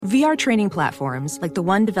VR training platforms, like the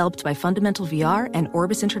one developed by Fundamental VR and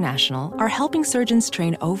Orbis International, are helping surgeons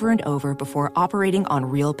train over and over before operating on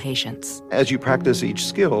real patients. As you practice each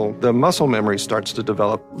skill, the muscle memory starts to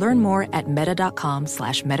develop. Learn more at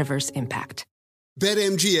meta.com/metaverseimpact.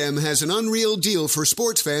 BetMGM has an unreal deal for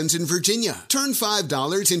sports fans in Virginia. Turn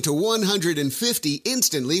 $5 into $150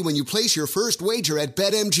 instantly when you place your first wager at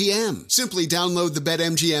BetMGM. Simply download the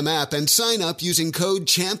BetMGM app and sign up using code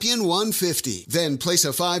CHAMPION150. Then place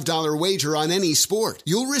a $5 wager on any sport.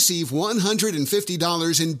 You'll receive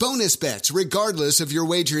 $150 in bonus bets regardless of your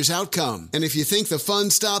wager's outcome. And if you think the fun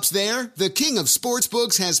stops there, the King of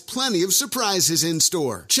Sportsbooks has plenty of surprises in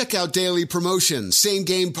store. Check out daily promotions,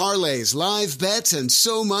 same-game parlays, live bets, and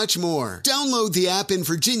so much more. Download the app in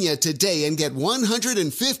Virginia today and get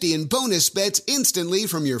 $150 in bonus bets instantly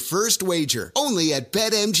from your first wager. Only at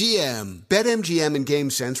BetMGM. BetMGM and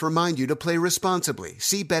GameSense remind you to play responsibly.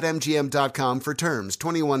 See BetMGM.com for terms.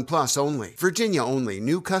 21 plus only. Virginia only.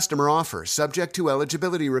 New customer offer. Subject to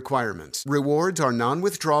eligibility requirements. Rewards are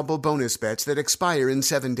non-withdrawable bonus bets that expire in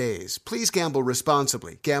 7 days. Please gamble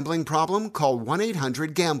responsibly. Gambling problem? Call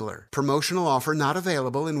 1-800-GAMBLER. Promotional offer not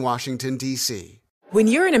available in Washington, D.C. When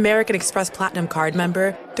you're an American Express Platinum card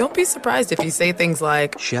member, don't be surprised if you say things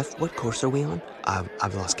like, "Chef, what course are we on?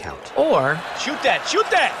 I've lost count." Or, "Shoot that, shoot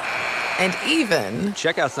that!" And even,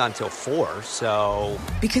 "Checkout's not until 4, so..."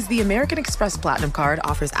 Because the American Express Platinum Card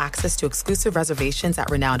offers access to exclusive reservations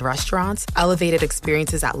at renowned restaurants, elevated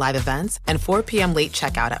experiences at live events, and 4 p.m. late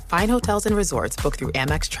checkout at fine hotels and resorts booked through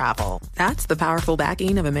Amex Travel. That's the powerful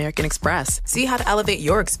backing of American Express. See how to elevate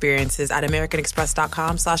your experiences at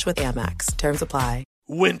americanexpress.com/withAmex. Terms apply.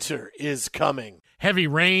 Winter is coming. Heavy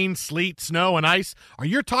rain, sleet, snow, and ice. Are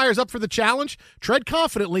your tires up for the challenge? Tread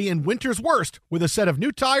confidently in winter's worst with a set of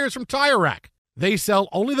new tires from Tire Rack. They sell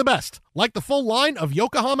only the best, like the full line of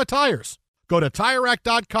Yokohama tires. Go to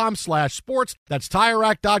TireRack.com/sports. That's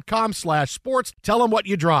TireRack.com/sports. Tell them what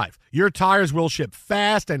you drive. Your tires will ship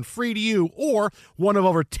fast and free to you or one of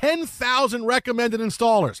over 10,000 recommended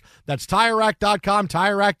installers. That's TireRack.com,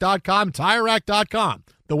 TireRack.com, TireRack.com.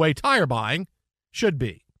 The way tire buying should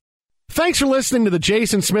be. Thanks for listening to the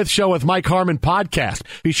Jason Smith Show with Mike Harmon podcast.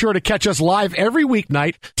 Be sure to catch us live every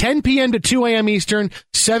weeknight, 10 p.m. to 2 a.m. Eastern,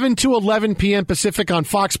 7 to 11 p.m. Pacific on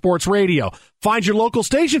Fox Sports Radio. Find your local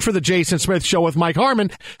station for the Jason Smith Show with Mike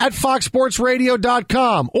Harmon at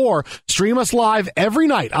foxsportsradio.com or stream us live every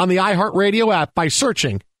night on the iHeartRadio app by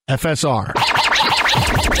searching FSR. Now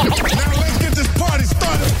let's get this party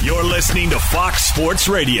started. You're listening to Fox Sports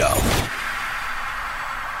Radio.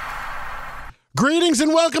 Greetings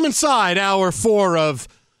and welcome inside Hour 4 of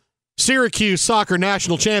Syracuse Soccer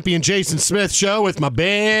National Champion Jason Smith Show with my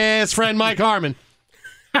best friend Mike Harmon.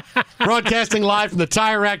 Broadcasting live from the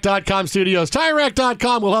TireRack.com studios.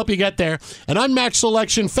 TireRack.com will help you get there. An unmatched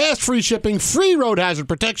selection, fast free shipping, free road hazard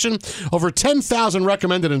protection, over 10,000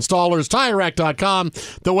 recommended installers. TireRack.com,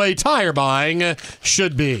 the way tire buying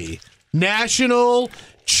should be. National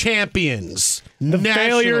champions. The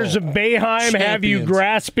failures of Boeheim have you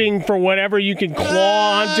grasping for whatever you can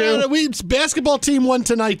claw onto. Basketball team won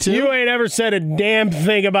tonight, too. You ain't ever said a damn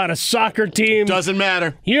thing about a soccer team. Doesn't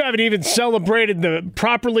matter. You haven't even celebrated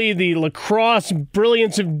properly the lacrosse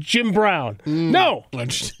brilliance of Jim Brown. No.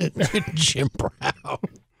 Jim Brown.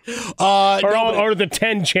 Or the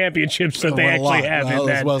 10 championships that they actually have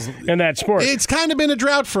in that sport. It's kind of been a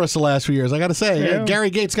drought for us the last few years, I got to say. Yeah. Gary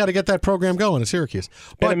Gates got to get that program going in Syracuse.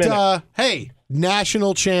 But, hey,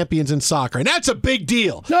 national champions in soccer. And that's a big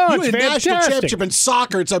deal. No, it's fantastic. National championship in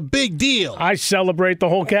soccer, it's a big deal. I celebrate the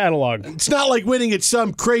whole catalog. It's not like winning at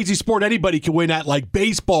some crazy sport anybody can win at, like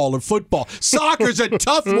baseball or football. Soccer's a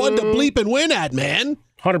tough one to bleep and win at, man.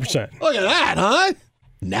 100%. Look at that, huh?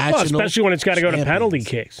 Well, especially when it's got to go to penalty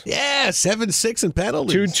kicks. Yeah, 7-6 in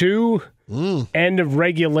penalties. 2-2, end of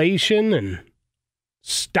regulation and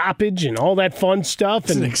stoppage and all that fun stuff.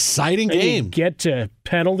 It's an exciting game. You get to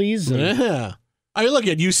penalties. Yeah. I mean, look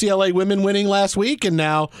at UCLA women winning last week, and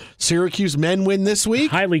now Syracuse men win this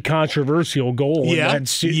week. Highly controversial goal. There was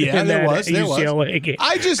UCLA game.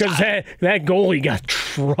 Because that goalie got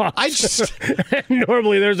trucked.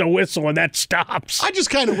 Normally there's a whistle and that stops. I just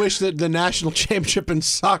kind of wish that the national championship in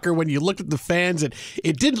soccer, when you looked at the fans,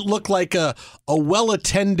 it didn't look like a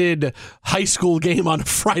well-attended high school game on a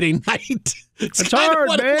Friday night. It's hard,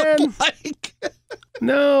 what man. It looked like.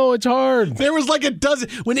 No, it's hard. There was like a dozen.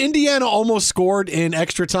 When Indiana almost scored in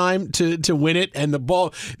extra time to win it, and the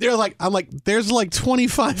ball, I'm like, there's like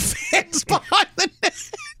 25 fans behind the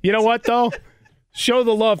net. You know what, though? Show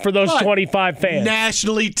the love for those 25 fans.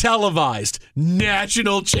 Nationally televised.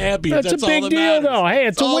 National champions. That's a big deal, though. Hey,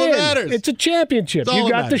 it's a win. It's a championship. You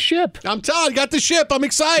got the ship. I'm telling you, got the ship. I'm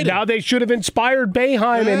excited. Now they should have inspired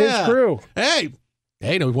Boeheim and his crew.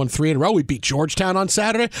 Hey, we won 3 in a row. We beat Georgetown on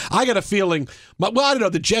Saturday. I got a feeling, I don't know,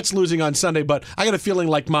 the Jets losing on Sunday, but I got a feeling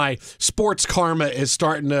like my sports karma is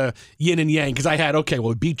starting to yin and yang because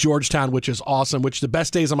we beat Georgetown, which is awesome, which is the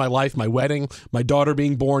best days of my life, my wedding, my daughter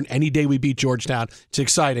being born. Any day we beat Georgetown, it's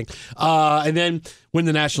exciting. And then win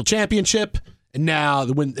the national championship. And now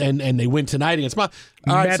they win tonight against my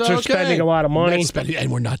Mets are spending a lot of money, and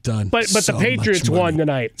we're not done. But the Patriots won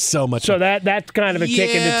tonight, so much. So that's kind of a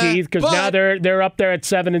kick in the teeth because now they're up there at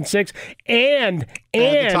 7-6, and the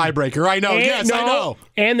tiebreaker. I know. I know.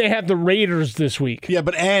 And they have the Raiders this week. Yeah,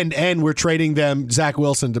 but and we're trading them Zach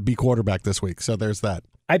Wilson to be quarterback this week. So there's that.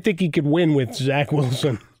 I think he could win with Zach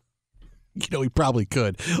Wilson. He probably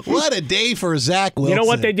could. What a day for Zach Wilson. You know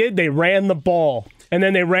what they did? They ran the ball. And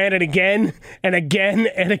then they ran it again and again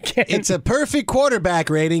and again. It's a perfect quarterback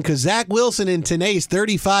rating because Zach Wilson in tonight's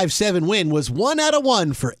 35-7 win was 1 out of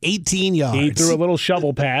 1 for 18 yards. He threw a little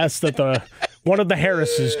shovel pass that one of the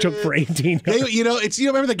Harrises took for 18 yards. You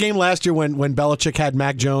remember the game last year when Belichick had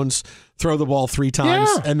Mac Jones throw the ball 3 times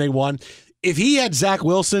and they won? If he had Zach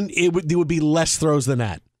Wilson, there would be less throws than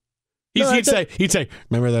that. He'd say,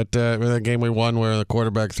 remember that game we won where the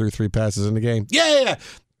quarterback threw 3 passes in the game? Yeah.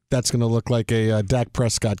 That's going to look like a Dak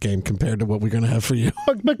Prescott game compared to what we're going to have for you.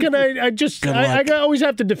 But can I always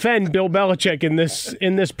have to defend Bill Belichick in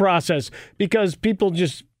this process because people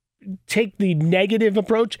just take the negative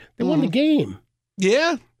approach. They won the game.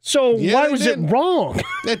 Yeah. So why was it wrong?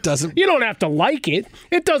 It doesn't. You don't have to like it.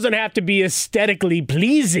 It doesn't have to be aesthetically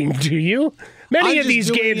pleasing to you. Many of these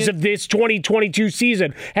games of this 2022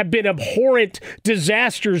 season have been abhorrent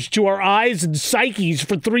disasters to our eyes and psyches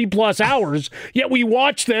for 3+ hours, yet we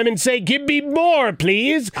watch them and say, give me more,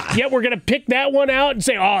 please. Yet we're going to pick that one out and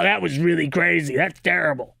say, oh, that was really crazy. That's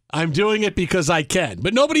terrible. I'm doing it because I can,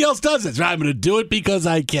 but nobody else does it. So I'm going to do it because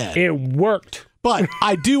I can. It worked. But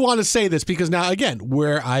I do want to say this because now, again,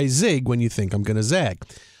 where I zig when you think I'm going to zag.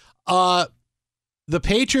 The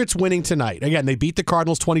Patriots winning tonight. Again, they beat the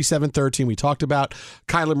Cardinals 27-13. We talked about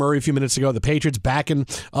Kyler Murray a few minutes ago. The Patriots back in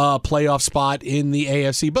playoff spot in the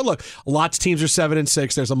AFC. But look, lots of teams are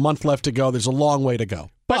 7-6. There's a month left to go. There's a long way to go.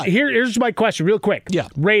 But here's my question real quick. Yeah.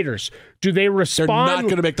 Raiders, do they respond? They're not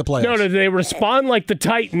going to make the playoffs. No, do they respond like the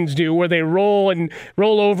Titans do where they roll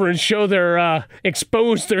over and show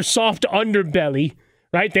expose their soft underbelly,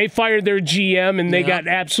 right? They fired their GM and they got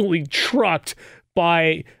absolutely trucked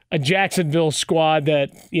by a Jacksonville squad that,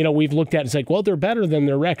 we've looked at. It's like, well, they're better than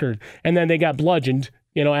their record. And then they got bludgeoned,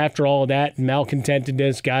 after all of that,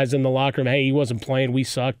 malcontentedness, guys in the locker room, hey, he wasn't playing, we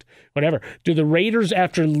sucked, whatever. Do the Raiders,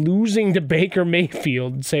 after losing to Baker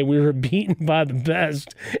Mayfield, say we were beaten by the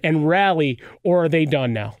best and rally, or are they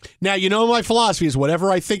done now? Now, my philosophy is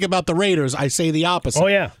whatever I think about the Raiders, I say the opposite. Oh,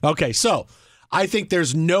 yeah. Okay, so I think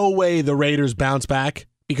there's no way the Raiders bounce back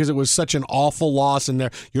because it was such an awful loss, and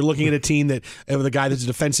you're looking at a team that with a guy that's a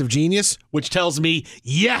defensive genius, which tells me,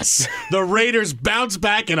 yes, the Raiders bounce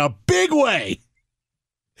back in a big way.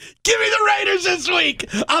 Give me the Raiders this week.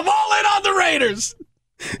 I'm all in on the Raiders.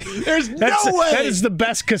 There's no way. That is the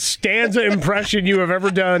best Costanza impression you have ever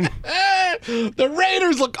done. The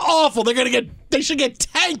Raiders look awful. They should get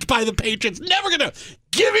tanked by the Patriots. Never gonna.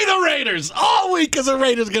 Give me the Raiders all week because the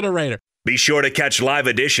Raiders get a Raider. Be sure to catch live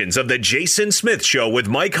editions of The Jason Smith Show with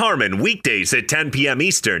Mike Harmon weekdays at 10 p.m.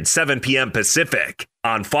 Eastern, 7 p.m. Pacific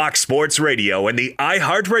on Fox Sports Radio and the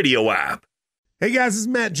iHeartRadio app. Hey guys, this is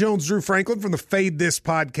Matt Jones, Drew Franklin from the Fade This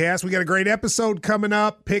podcast. We got a great episode coming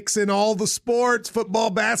up, picks in all the sports,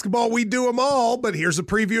 football, basketball, we do them all, but here's a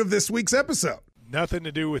preview of this week's episode. Nothing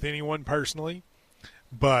to do with anyone personally,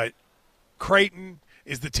 but Creighton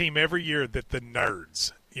is the team every year that the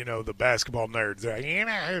nerds, the basketball nerds, they're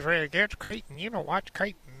like, it's Creighton, watch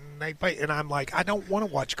Creighton. They play, and I'm like, I don't want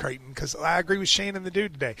to watch Creighton because I agree with Shane and the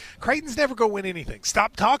dude today. Creighton's never going to win anything.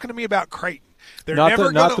 Stop talking to me about Creighton. They're not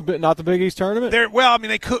the Big East tournament.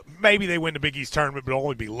 They could maybe they win the Big East tournament, but it'll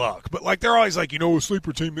only be luck. But they're always like, a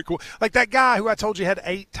sleeper team that like that guy who I told you had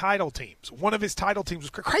 8 title teams. One of his title teams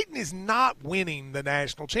was Creighton is not winning the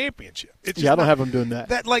national championship. I don't have them doing that.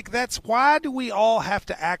 That's why do we all have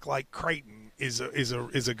to act like Creighton is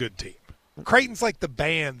a good team? Creighton's like the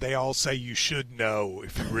band they all say you should know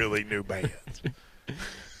if you really knew bands.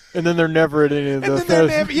 And then they're never at any of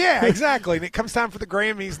the yeah, exactly. And it comes time for the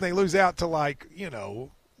Grammys, and they lose out to,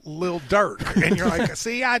 Lil Durk. And you're like,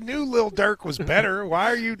 see, I knew Lil Durk was better. Why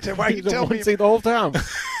are you telling me? See the whole time.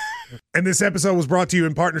 And this episode was brought to you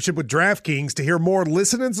in partnership with DraftKings. To hear more,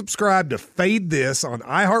 listen and subscribe to Fade This on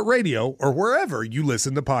iHeartRadio or wherever you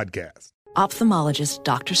listen to podcasts. Ophthalmologist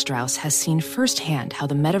Dr. Strauss has seen firsthand how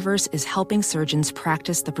the metaverse is helping surgeons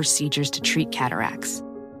practice the procedures to treat cataracts.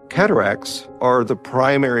 Cataracts are the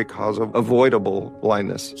primary cause of avoidable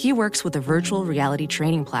blindness. He works with a virtual reality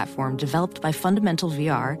training platform developed by Fundamental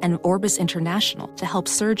VR and Orbis International to help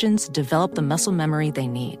surgeons develop the muscle memory they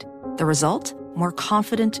need. The result? More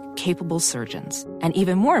confident, capable surgeons. And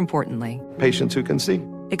even more importantly, patients who can see.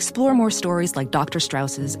 Explore more stories like Dr.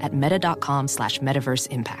 Strauss's at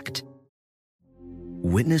meta.com/metaverseimpact.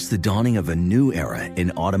 Witness the dawning of a new era in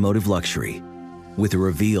automotive luxury with a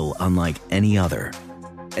reveal unlike any other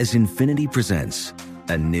as Infiniti presents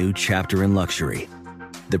a new chapter in luxury,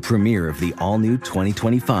 the premiere of the all-new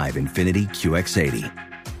 2025 Infiniti QX80.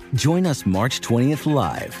 Join us March 20th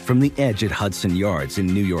live from the Edge at Hudson Yards in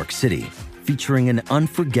New York City, featuring an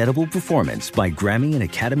unforgettable performance by Grammy and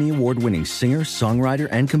Academy Award-winning singer, songwriter,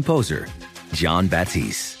 and composer, Jon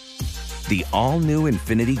Batiste. The all-new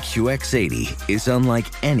Infiniti QX80 is unlike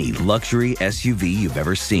any luxury SUV you've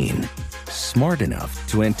ever seen. Smart enough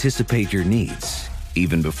to anticipate your needs,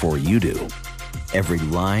 even before you do. Every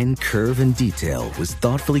line, curve, and detail was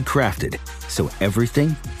thoughtfully crafted, so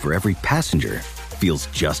everything for every passenger feels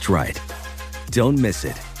just right. Don't miss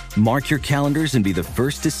it. Mark your calendars and be the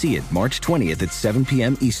first to see it March 20th at 7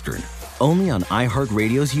 p.m. Eastern, only on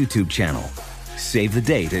iHeartRadio's YouTube channel. Save the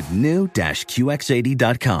date at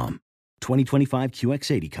new-QX80.com. 2025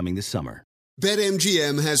 QX80 coming this summer.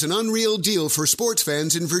 BetMGM has an unreal deal for sports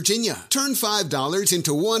fans in Virginia. Turn $5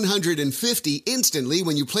 into $150 instantly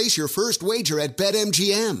when you place your first wager at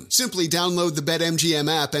BetMGM. Simply download the BetMGM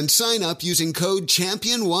app and sign up using code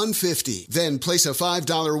CHAMPION150. Then place a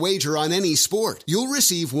 $5 wager on any sport. You'll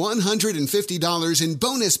receive $150 in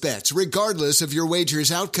bonus bets regardless of your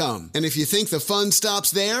wager's outcome. And if you think the fun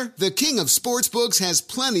stops there, the King of Sportsbooks has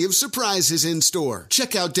plenty of surprises in store.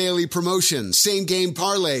 Check out daily promotions, same-game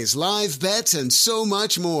parlays, live bets, and so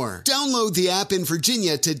much more. Download the app in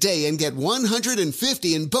Virginia today and get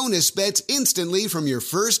 $150 in bonus bets instantly from your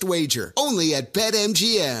first wager. Only at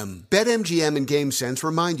BetMGM. BetMGM and GameSense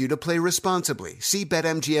remind you to play responsibly. See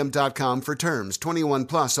BetMGM.com for terms. 21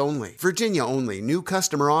 plus only. Virginia only. New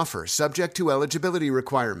customer offer. Subject to eligibility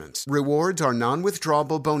requirements. Rewards are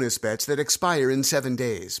non-withdrawable bonus bets that expire in 7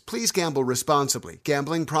 days. Please gamble responsibly.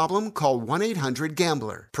 Gambling problem? Call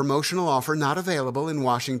 1-800-GAMBLER. Promotional offer not available in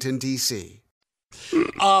Washington, D.C.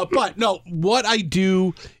 But no, what I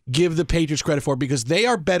do give the Patriots credit for, because they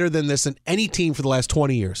are better than this than any team for the last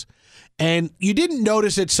 20 years. And you didn't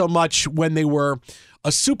notice it so much when they were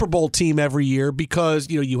a Super Bowl team every year because,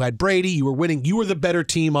 you had Brady, you were winning, you were the better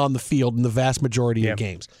team on the field in the vast majority of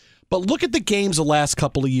games. But look at the games the last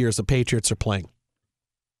couple of years the Patriots are playing.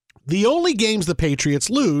 The only games the Patriots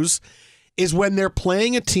lose is when they're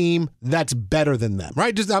playing a team that's better than them,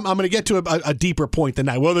 right? I'm going to get to a deeper point than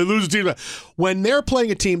that. Well, they lose a team. When they're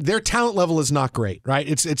playing a team, their talent level is not great, right?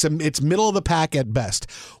 It's middle of the pack at best.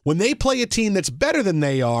 When they play a team that's better than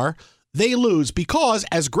they are, they lose because,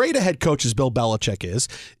 as great a head coach as Bill Belichick is,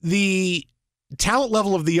 the talent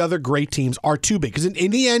level of the other great teams are too big. Because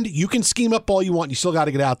in the end, you can scheme up all you want. You still got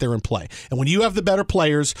to get out there and play. And when you have the better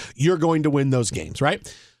players, you're going to win those games,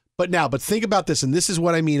 right? But think about this, and this is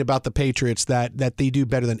what I mean about the Patriots that they do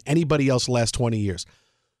better than anybody else the last 20 years.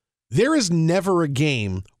 There is never a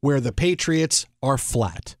game where the Patriots are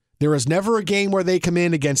flat. There is never a game where they come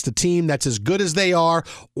in against a team that's as good as they are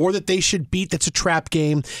or that they should beat that's a trap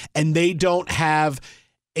game, and they don't have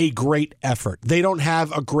a great effort. They don't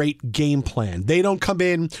have a great game plan. They don't come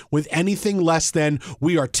in with anything less than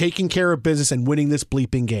we are taking care of business and winning this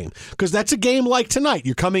bleeping game. Because that's a game like tonight.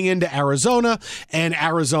 You're coming into Arizona and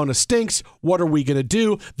Arizona stinks. What are we going to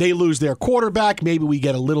do? They lose their quarterback. Maybe we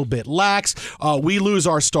get a little bit lax. We lose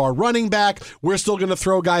our star running back. We're still going to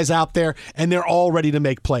throw guys out there and they're all ready to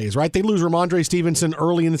make plays, right? They lose Ramondre Stevenson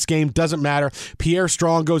early in this game. Doesn't matter. Pierre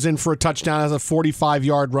Strong goes in for a touchdown, has a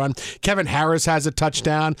 45-yard run. Kevin Harris has a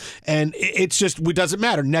touchdown. And it doesn't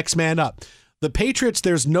matter. Next man up. The Patriots,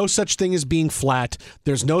 there's no such thing as being flat.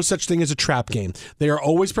 There's no such thing as a trap game. They are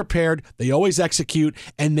always prepared. They always execute.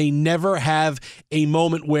 And they never have a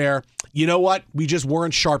moment where, you know what, we just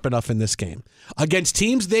weren't sharp enough in this game. Against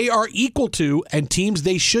teams they are equal to and teams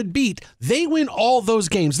they should beat, they win all those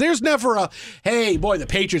games. There's never a, hey, boy, the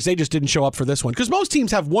Patriots, they just didn't show up for this one. Because most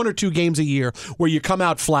teams have 1 or 2 games a year where you come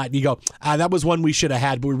out flat and you go, that was one we should have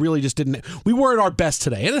had, but we really just didn't. We weren't our best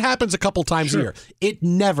today. And it happens a couple times a year. It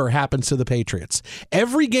never happens to the Patriots.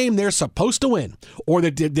 Every game they're supposed to win, or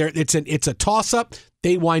it's a toss-up,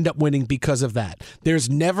 they wind up winning because of that. There's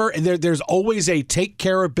always a take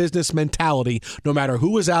care of business mentality, no matter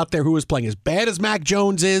who is out there, who is playing. As bad as Mac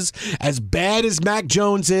Jones is, as bad as Mac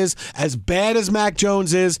Jones is, as bad as Mac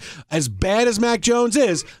Jones is, as bad as Mac Jones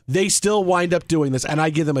is, they still wind up doing this, and I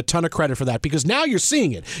give them a ton of credit for that, because now you're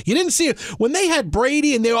seeing it. You didn't see it when they had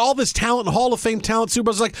Brady and they all this talent and Hall of Fame talent. Super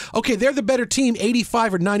Bowls, like, okay, they're the better team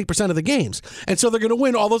 85 or 90% of the games, and so they're going to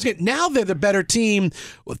win all those games. Now they're the better team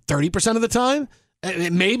 30% of the time.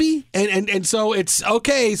 Maybe, and so it's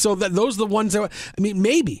okay. So those are the ones that, I mean,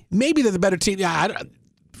 maybe they're the better team. Yeah,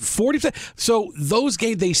 40%. So those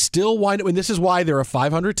games, they still wind up, and this is why they're a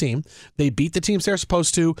 500 team. They beat the teams they're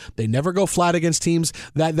supposed to. They never go flat against teams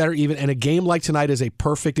that are even. And a game like tonight is a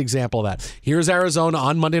perfect example of that. Here's Arizona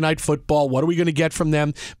on Monday Night Football. What are we going to get from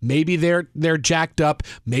them? Maybe they're jacked up.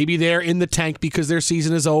 Maybe they're in the tank because their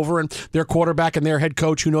season is over, and their quarterback and their head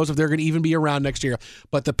coach, who knows if they're going to even be around next year.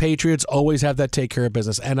 But the Patriots always have that take care of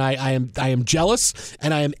business, and I am jealous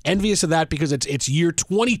and I am envious of that, because it's year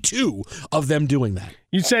 22 of them doing that.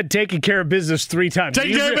 You said taking care of business 3 times.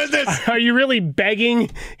 Taking care of business. Are you really begging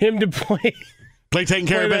him to play taking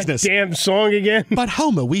care of business? Damn song again. But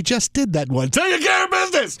Homer, we just did that one. Taking care of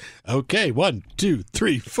business. Okay, 1, 2,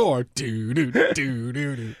 3, 4.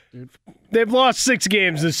 They've lost 6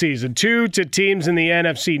 games this season. 2 to teams in the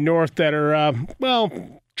NFC North that are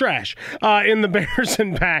trash, in the Bears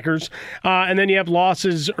and Packers. And then you have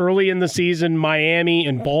losses early in the season, Miami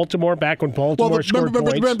and Baltimore, back when Baltimore scored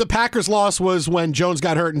points. Remember, the Packers loss was when Jones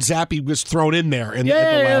got hurt and Zappi was thrown in there at the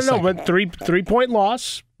last second. But 3-point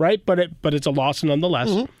loss, right? But it's a loss nonetheless.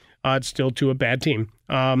 Mm-hmm. It's still to a bad team.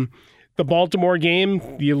 The Baltimore game,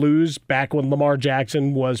 you lose back when Lamar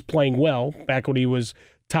Jackson was playing well, back when he was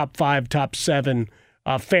top 5, top 7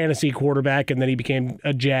 fantasy quarterback, and then he became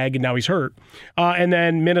a Jag, and now he's hurt. And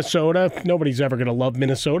then Minnesota, nobody's ever going to love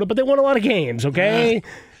Minnesota, but they won a lot of games, okay?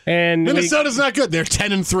 And Minnesota's not good. They're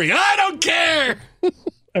 10-3. I don't care!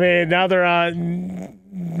 I mean, now they're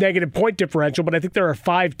negative point differential, but I think there are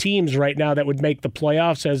 5 teams right now that would make the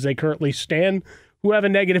playoffs as they currently stand who have a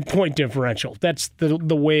negative point differential. That's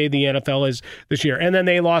the way the NFL is this year. And then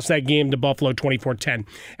they lost that game to Buffalo 24-10.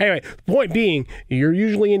 Anyway, the point being, you're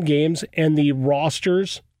usually in games, and the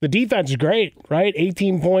rosters, the defense is great, right?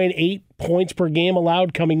 18.8 points per game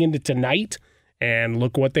allowed coming into tonight, and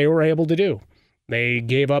look what they were able to do. They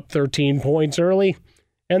gave up 13 points early,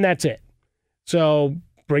 and that's it. So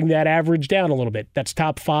bring that average down a little bit. That's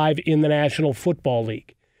top 5 in the National Football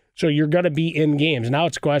League. So you're going to be in games. Now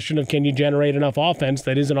it's a question of, can you generate enough offense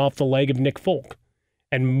that isn't off the leg of Nick Folk?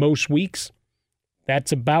 And most weeks,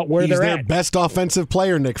 that's about where they're at. He's their best offensive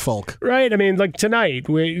player, Nick Folk. Right. I mean, like tonight,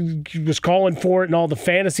 we was calling for it and all the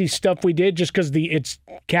fantasy stuff we did just because it's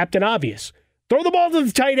Captain Obvious. Throw the ball to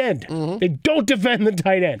the tight end. Mm-hmm. They don't defend the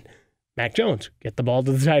tight end. Mac Jones, get the ball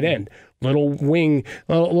to the tight end. Little wing,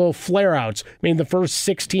 little flare-outs. I mean, the first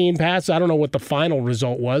 16 passes, I don't know what the final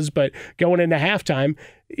result was, but going into halftime,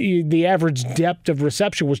 the average depth of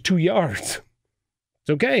reception was 2 yards.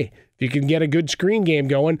 It's okay. If you can get a good screen game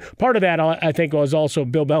going. Part of that, I think, was also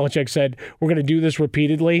Bill Belichick said, we're going to do this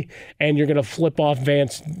repeatedly, and you're going to flip off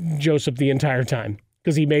Vance Joseph the entire time,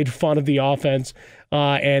 because he made fun of the offense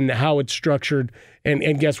and how it's structured.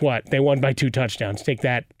 And guess what? They won by 2 touchdowns. Take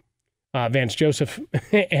that, Vance Joseph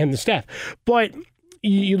and the staff. But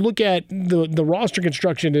you look at the roster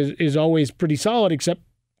construction is always pretty solid, except,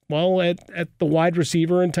 well, at the wide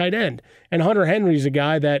receiver and tight end. And Hunter Henry's a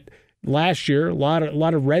guy that last year, a lot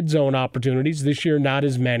of red zone opportunities. This year, not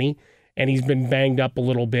as many, and he's been banged up a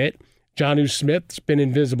little bit. Jonnu Smith's been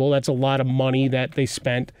invisible. That's a lot of money that they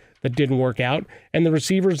spent that didn't work out. And the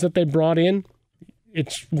receivers that they brought in,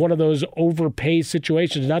 it's one of those overpay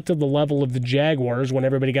situations, not to the level of the Jaguars when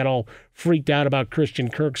everybody got all freaked out about Christian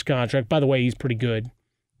Kirk's contract. By the way, he's pretty good.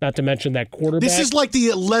 Not to mention that quarterback. This is like the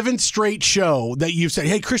 11th straight show that you've said,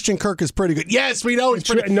 hey, Christian Kirk is pretty good. Yes, we know he's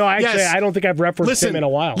pretty good. No, actually, I don't think I've referenced him in a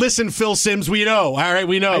while. Listen, Phil Simms, we know. All right,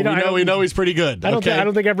 we know he's pretty good. I don't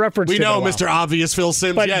think I've referenced him in a while. We know Mr. Obvious Phil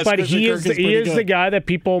Simms. But he is the guy that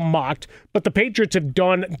people mocked. But the Patriots have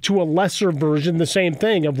done, to a lesser version, the same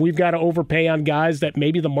thing of we've got to overpay on guys that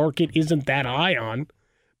maybe the market isn't that high on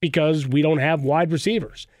because we don't have wide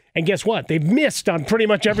receivers. And guess what? They've missed on pretty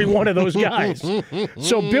much every one of those guys.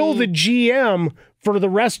 So build the GM for the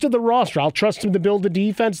rest of the roster. I'll trust him to build a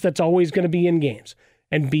defense that's always going to be in games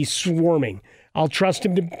and be swarming. I'll trust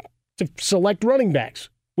him to select running backs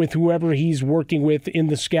with whoever he's working with in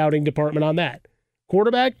the scouting department on that.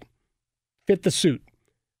 Quarterback, fit the suit.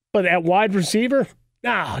 But at wide receiver,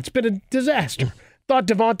 it's been a disaster. Thought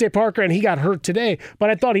Devontae Parker, and he got hurt today, but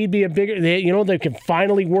I thought he'd be a bigger, they can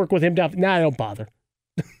finally work with him down. Don't bother.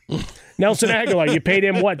 Nelson Aguilar, you paid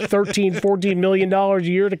him, what, $13-14 million a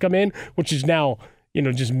year to come in, which is now,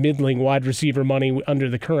 just middling wide receiver money under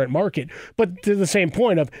the current market. But to the same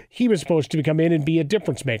point of he was supposed to come in and be a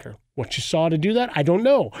difference maker. What you saw to do that, I don't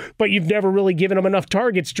know. But you've never really given him enough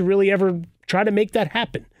targets to really ever try to make that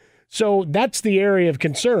happen. So that's the area of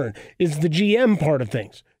concern, is the GM part of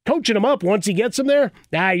things. Coaching him up once he gets him there,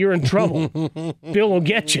 you're in trouble. Bill will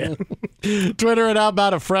get you. Twitter at How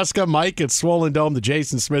About a Fresca, Mike at Swollen Dome, the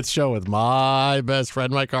Jason Smith Show with my best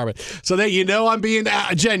friend, Mike Harmon. So that I'm being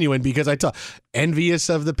genuine because envious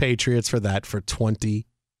of the Patriots for that for 20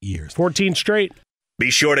 years. 14 straight. Be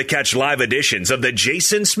sure to catch live editions of the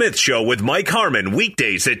Jason Smith Show with Mike Harmon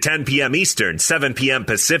weekdays at 10 p.m. Eastern, 7 p.m.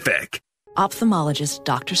 Pacific. Ophthalmologist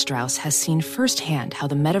Dr. Strauss has seen firsthand how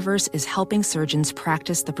the metaverse is helping surgeons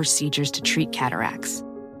practice the procedures to treat cataracts.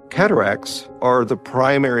 Cataracts are the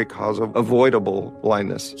primary cause of avoidable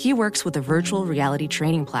blindness. He works with a virtual reality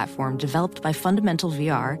training platform developed by Fundamental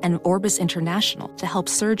VR and Orbis International to help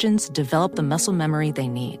surgeons develop the muscle memory they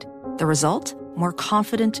need. The result? More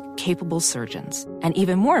confident, capable surgeons. And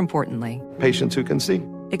even more importantly, patients who can see.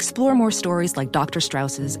 Explore more stories like Dr.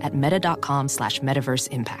 Strauss's at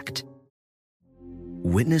meta.com/metaverseimpact.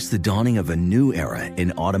 Witness the dawning of a new era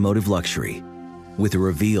in automotive luxury with a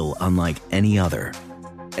reveal unlike any other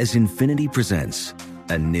as Infiniti presents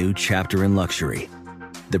a new chapter in luxury,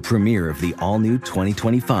 the premiere of the all-new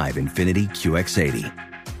 2025 Infiniti QX80.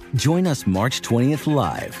 Join us March 20th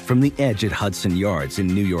live from the Edge at Hudson Yards in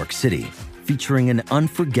New York City, featuring an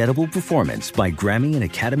unforgettable performance by Grammy and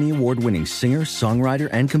Academy Award-winning singer, songwriter,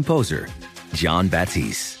 and composer Jon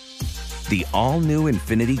Batiste. The all-new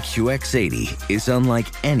Infiniti QX80 is unlike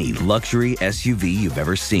any luxury SUV you've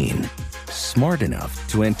ever seen. Smart enough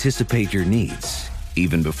to anticipate your needs,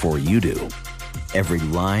 even before you do. Every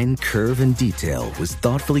line, curve, and detail was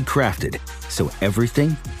thoughtfully crafted, so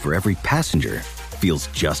everything for every passenger feels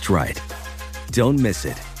just right. Don't miss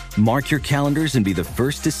it. Mark your calendars and be the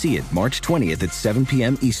first to see it March 20th at 7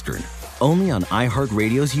 p.m. Eastern, only on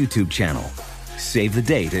iHeartRadio's YouTube channel. Save the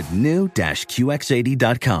date at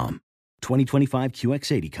new-QX80.com. 2025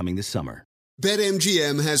 QX80 coming this summer.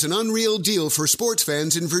 BetMGM has an unreal deal for sports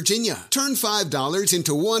fans in Virginia. Turn $5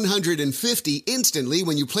 into $150 instantly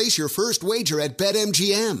when you place your first wager at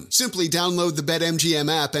BetMGM. Simply download the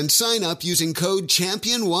BetMGM app and sign up using code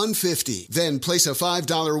CHAMPION150. Then place a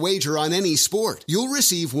 $5 wager on any sport. You'll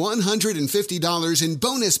receive $150 in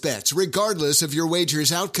bonus bets regardless of your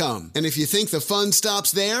wager's outcome. And if you think the fun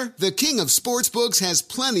stops there, the King of Sportsbooks has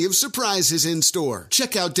plenty of surprises in store.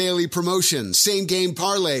 Check out daily promotions, same-game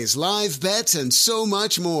parlays, live bets, and so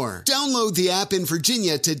much more. Download the app in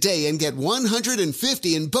Virginia today and get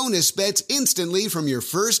 $150 in bonus bets instantly from your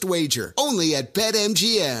first wager. Only at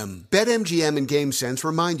BetMGM. BetMGM and GameSense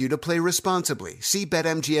remind you to play responsibly. See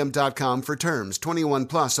BetMGM.com for terms. 21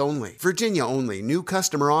 plus only. Virginia only. New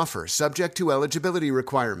customer offer. Subject to eligibility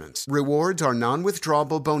requirements. Rewards are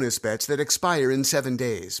non-withdrawable bonus bets that expire in 7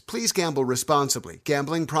 days. Please gamble responsibly.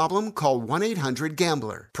 Gambling problem? Call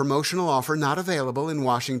 1-800-GAMBLER. Promotional offer not available in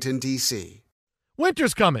Washington, D.C.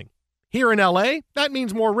 Winter's coming. Here in L.A., that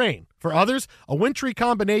means more rain. For others, a wintry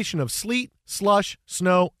combination of sleet, slush,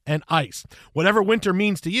 snow, and ice. Whatever winter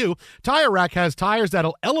means to you, Tire Rack has tires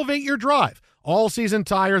that'll elevate your drive. All-season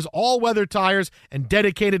tires, all-weather tires, and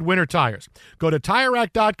dedicated winter tires. Go to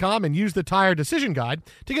TireRack.com and use the Tire Decision Guide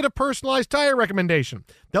to get a personalized tire recommendation.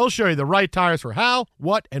 They'll show you the right tires for how,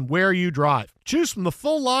 what, and where you drive. Choose from the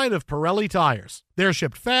full line of Pirelli tires. They're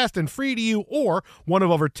shipped fast and free to you or one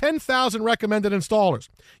of over 10,000 recommended installers.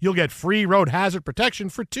 You'll get free road hazard protection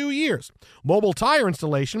for 2 years. Mobile tire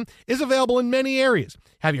installation is available in many areas.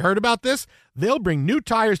 Have you heard about this? They'll bring new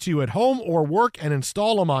tires to you at home or work and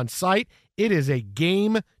install them on site. It is a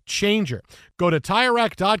game changer. Go to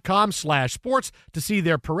TireRack.com/sports to see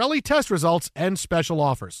their Pirelli test results and special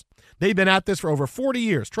offers. They've been at this for over 40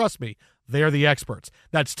 years. Trust me, they're the experts.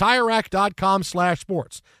 That's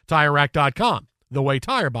TireRack.com/sports. TireRack.com, the way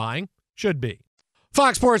tire buying should be.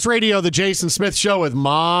 Fox Sports Radio, the Jason Smith Show with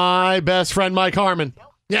my best friend, Mike Harmon.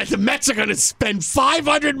 Yeah, the Mets are going to spend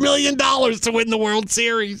 $500 million to win the World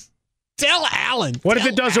Series. Tell Allen. What if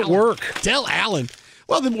it doesn't work? Tell Allen.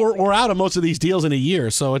 Well, then we're out of most of these deals in a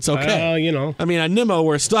year, so it's okay. I mean, at Nimmo,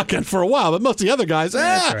 we're stuck in for a while, but most of the other guys,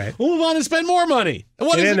 right. We'll move on and spend more money. And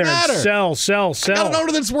what does it matter? Sell. I got an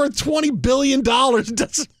owner that's worth $20 billion. It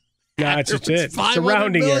doesn't matter. That's it. It's a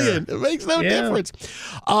rounding error. It makes no difference.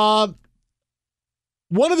 One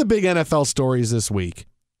of the big NFL stories this week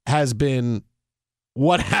has been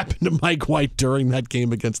what happened to Mike White during that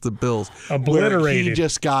game against the Bills. Obliterated. He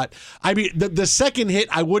just got, the second hit,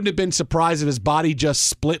 I wouldn't have been surprised if his body just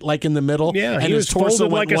split like in the middle. Yeah, and he his was torso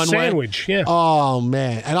folded went like a one sandwich. way. Yeah. Oh,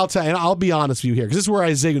 man. And I'll be honest with you here, because this is where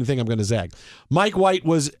I zig and think I'm going to zag. Mike White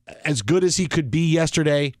was as good as he could be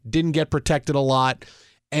yesterday, didn't get protected a lot,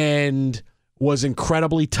 and was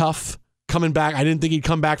incredibly tough. Coming back, I didn't think he'd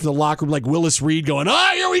come back from the locker room like Willis Reed going,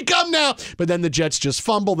 here we come now. But then the Jets just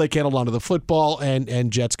fumble. They can't hold on to the football,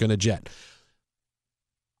 and Jets going to jet.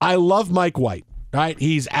 I love Mike White, right?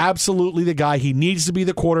 He's absolutely the guy. He needs to be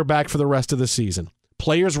the quarterback for the rest of the season.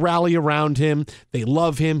 Players rally around him. They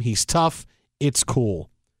love him. He's tough. It's cool.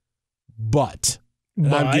 But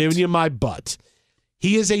I'm giving you my but.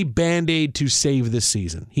 He is a Band-Aid to save this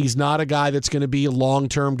season. He's not a guy that's going to be a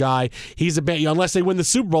long-term guy. He's a unless they win the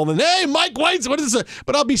Super Bowl, then, hey, Mike White's, what is it?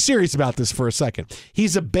 But I'll be serious about this for a second.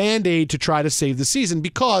 He's a Band-Aid to try to save the season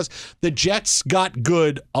because the Jets got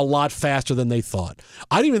good a lot faster than they thought.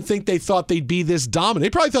 I didn't even think they thought they'd be this dominant. They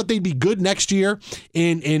probably thought they'd be good next year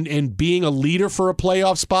in being a leader for a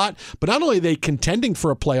playoff spot. But not only are they contending for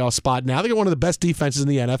a playoff spot now, they got one of the best defenses in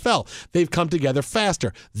the NFL. They've come together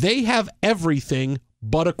faster. They have everything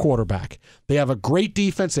but a quarterback. They have a great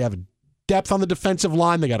defense. They have depth on the defensive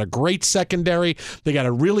line. They got a great secondary. They got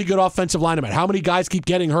a really good offensive line. No matter how many guys keep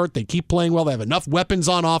getting hurt, they keep playing well. They have enough weapons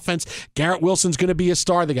on offense. Garrett Wilson's going to be a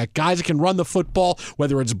star. They got guys that can run the football,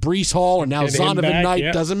 whether it's Breece Hall or now Zonovan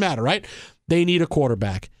Knight. Doesn't matter, right? They need a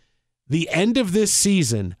quarterback. The end of this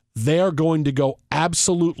season, they're going to go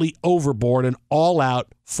absolutely overboard and all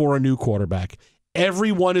out for a new quarterback.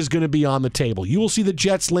 Everyone is going to be on the table. You will see the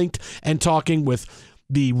Jets linked and talking with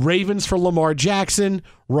the Ravens for Lamar Jackson,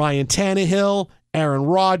 Ryan Tannehill, Aaron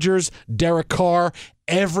Rodgers, Derek Carr.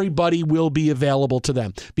 Everybody will be available to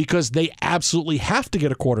them because they absolutely have to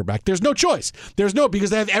get a quarterback. There's no choice. Because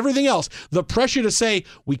they have everything else. The pressure to say,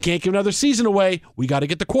 we can't give another season away. We got to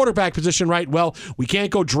get the quarterback position right. Well, we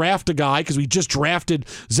can't go draft a guy because we just drafted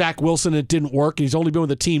Zach Wilson and it didn't work. And he's only been with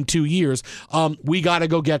the team 2 years. We got to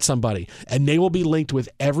go get somebody. And they will be linked with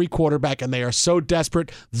every quarterback, and they are so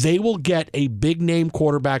desperate. They will get a big-name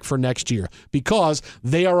quarterback for next year because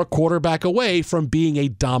they are a quarterback away from being a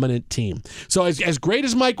dominant team. So as great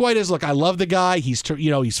as Mike White is, look, I love the guy. He's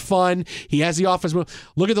fun. He has the offense.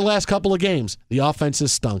 Look at the last couple of games. The offense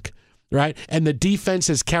has stunk. Right? And the defense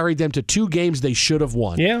has carried them to 2 games they should have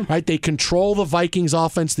won. Yeah. Right? They control the Vikings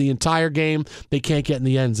offense the entire game. They can't get in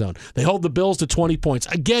the end zone. They hold the Bills to 20 points.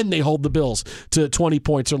 Again, they hold the Bills to 20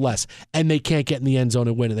 points or less. And they can't get in the end zone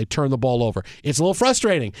and win. And they turn the ball over. It's a little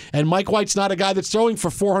frustrating. And Mike White's not a guy that's throwing for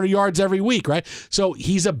 400 yards every week, right? So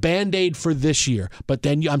he's a Band-Aid for this year. But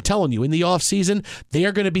then I'm telling you, in the offseason, they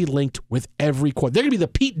are going to be linked with every quarter. They're going to be the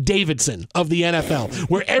Pete Davidson of the NFL,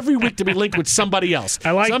 where every week to be linked with somebody else.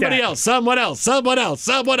 I like somebody that. else. Someone else. Aaron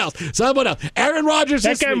Rodgers.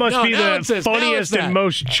 That guy must be the funniest and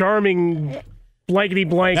most charming blankety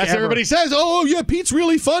blank. That's ever. Everybody says, oh, yeah, Pete's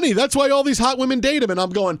really funny. That's why all these hot women date him. And I'm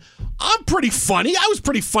going, I'm pretty funny. I was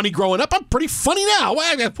pretty funny growing up. I'm pretty funny now.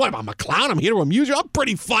 What, I'm a clown. I'm here to amuse you. I'm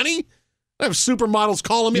pretty funny. I have supermodels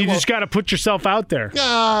calling me. You just got to put yourself out there.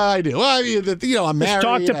 I do. Well, I'm married. Just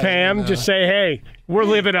talk to Pam. Just say, hey, we're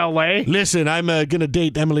living L.A. Listen, I'm going to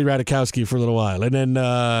date Emily Ratajkowski for a little while. And then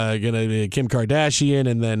going to Kim Kardashian.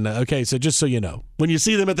 And then, okay, so just so you know, when you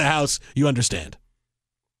see them at the house, you understand.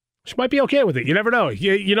 She might be okay with it. You never know.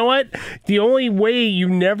 You know what? The only way you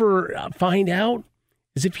never find out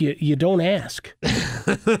is if you don't ask.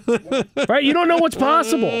 Right? You don't know what's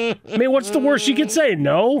possible. I mean, what's the worst you could say?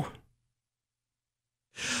 No.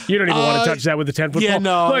 You don't even want to touch that with the 10-foot ball.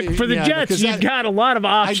 No, look, for the Jets, you've got a lot of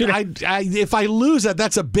options. If I lose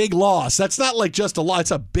that's a big loss. That's not like just a loss.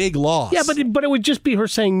 It's a big loss. Yeah, but it would just be her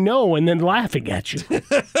saying no and then laughing at you.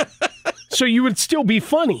 So you would still be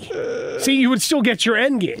funny. See, you would still get your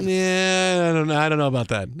end game. Yeah, I don't know about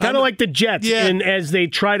that. Kind of like the Jets, and as they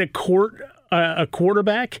try to court a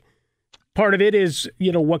quarterback. Part of it is,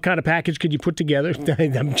 what kind of package could you put together?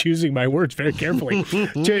 I'm choosing my words very carefully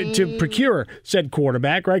to procure said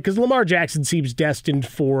quarterback, right? Because Lamar Jackson seems destined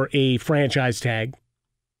for a franchise tag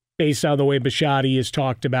based on the way Bisciotti has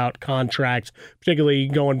talked about contracts, particularly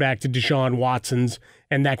going back to Deshaun Watson's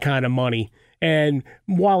and that kind of money. And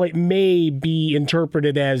while it may be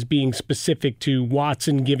interpreted as being specific to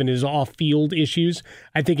Watson given his off-field issues,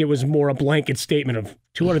 I think it was more a blanket statement of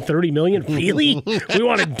 $230 million? Really? We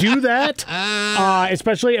want to do that?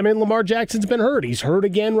 Especially, Lamar Jackson's been hurt. He's hurt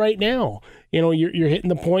again right now. You're hitting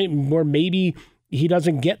the point where maybe he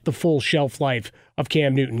doesn't get the full shelf life of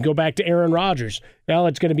Cam Newton. Go back to Aaron Rodgers. Well,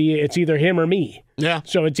 it's either him or me. Yeah.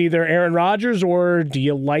 So it's either Aaron Rodgers, or do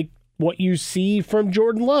you like what you see from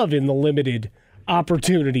Jordan Love in the limited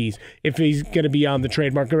opportunities if he's going to be on the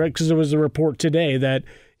trade market, right? Because there was a report today that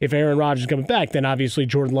if Aaron Rodgers is coming back, then obviously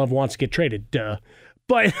Jordan Love wants to get traded. Duh.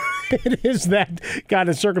 But it is that kind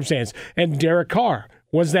of circumstance. And Derek Carr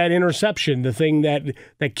was that interception, the thing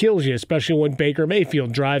that kills you, especially when Baker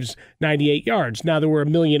Mayfield drives 98 yards. Now, there were a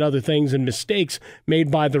million other things and mistakes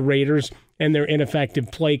made by the Raiders and their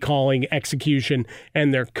ineffective play calling, execution,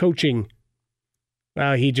 and their coaching.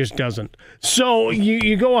 He just doesn't. So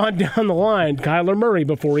you go on down the line, Kyler Murray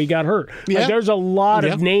before he got hurt. Yeah. Like, there's a lot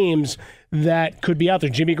of names that could be out there.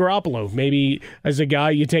 Jimmy Garoppolo, maybe as a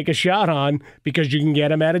guy you take a shot on because you can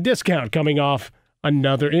get him at a discount coming off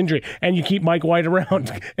another injury. And you keep Mike White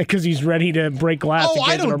around because he's ready to break glass. Oh,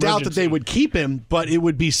 I don't doubt that they would keep him, but it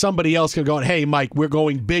would be somebody else going, hey, Mike, we're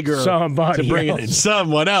going bigger to bring it in.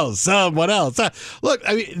 Someone else. Look,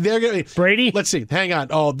 I mean, they're going to... Brady? Let's see. Hang on.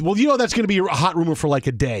 Oh, well, that's going to be a hot rumor for like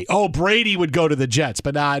a day. Oh, Brady would go to the Jets,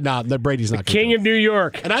 but Brady's not. The King of New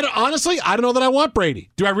York. And I don't know that I want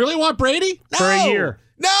Brady. Do I really want Brady? No! For a year.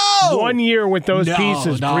 No! 1 year with those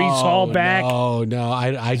pieces. Breece Hall back. No,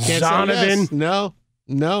 I can't Zonovan. say yes.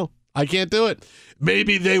 No, I can't do it.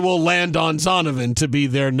 Maybe they will land on Zonovan to be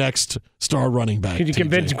their next star running back. Could you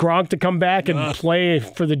convince Gronk to come back and play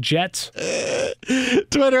for the Jets?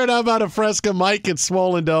 Twitter and I'm out of Fresca. Mike at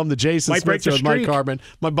Swollen Dome. The Jason Might break Smith the Show with Mike streak. Harmon.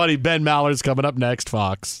 My buddy Ben Mallard's coming up next,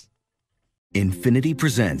 Fox. Infiniti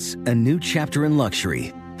presents a new chapter in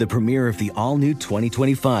luxury, the premiere of the all-new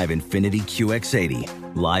 2025 Infiniti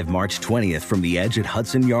QX80, live March 20th from the Edge at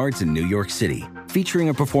Hudson Yards in New York City, featuring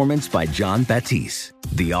a performance by John Batiste.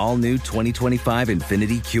 The all-new 2025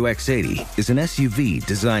 Infiniti QX80 is an SUV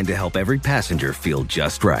designed to help every passenger feel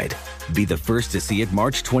just right. Be the first to see it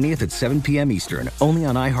March 20th at 7 p.m. Eastern, only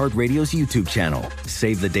on iHeartRadio's YouTube channel.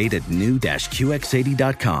 Save the date at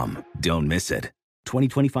new-QX80.com. Don't miss it.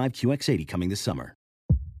 2025 QX80 coming this summer.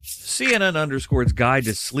 CNN Underscored's Guide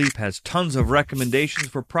to Sleep has tons of recommendations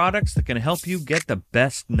for products that can help you get the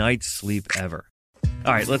best night's sleep ever.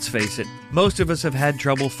 All right, let's face it, most of us have had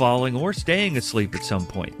trouble falling or staying asleep at some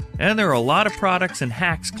point, and there are a lot of products and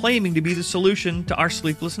hacks claiming to be the solution to our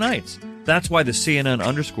sleepless nights. That's why the CNN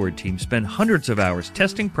Underscored team spend hundreds of hours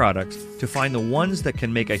testing products to find the ones that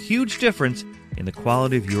can make a huge difference in the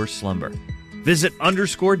quality of your slumber. Visit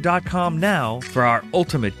underscored.com now for our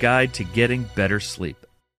ultimate guide to getting better sleep.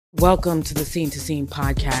 Welcome to the Scene to Scene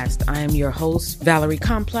podcast. I am your host, Valerie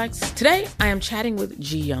Complex. Today, I am chatting with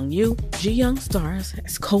Ji Young Yu. Ji Young stars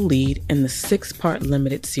as co-lead in the 6-part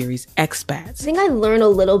limited series Expats. I think I learn a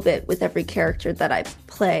little bit with every character that I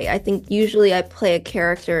play. I think usually I play a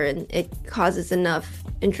character and it causes enough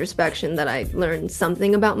introspection that I learn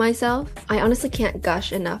something about myself. I honestly can't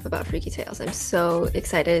gush enough about Freaky Tales. I'm so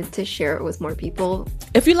excited to share it with more people.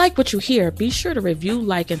 If you like what you hear, be sure to review,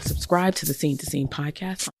 like, and subscribe to the Scene to Scene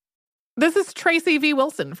podcast. This is Tracy V.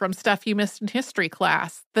 Wilson from Stuff You Missed in History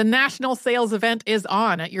class. The national sales event is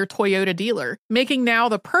on at your Toyota dealer, making now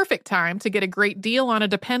the perfect time to get a great deal on a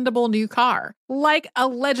dependable new car. Like a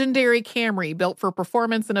legendary Camry built for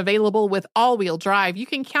performance and available with all-wheel drive, you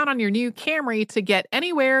can count on your new Camry to get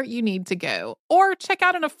anywhere you need to go. Or check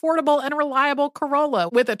out an affordable and reliable Corolla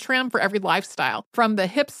with a trim for every lifestyle. From the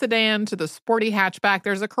hip sedan to the sporty hatchback,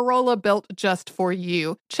 there's a Corolla built just for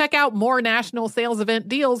you. Check out more national sales event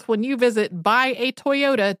deals when you visit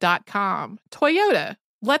buyatoyota.com. Toyota,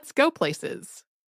 let's go places.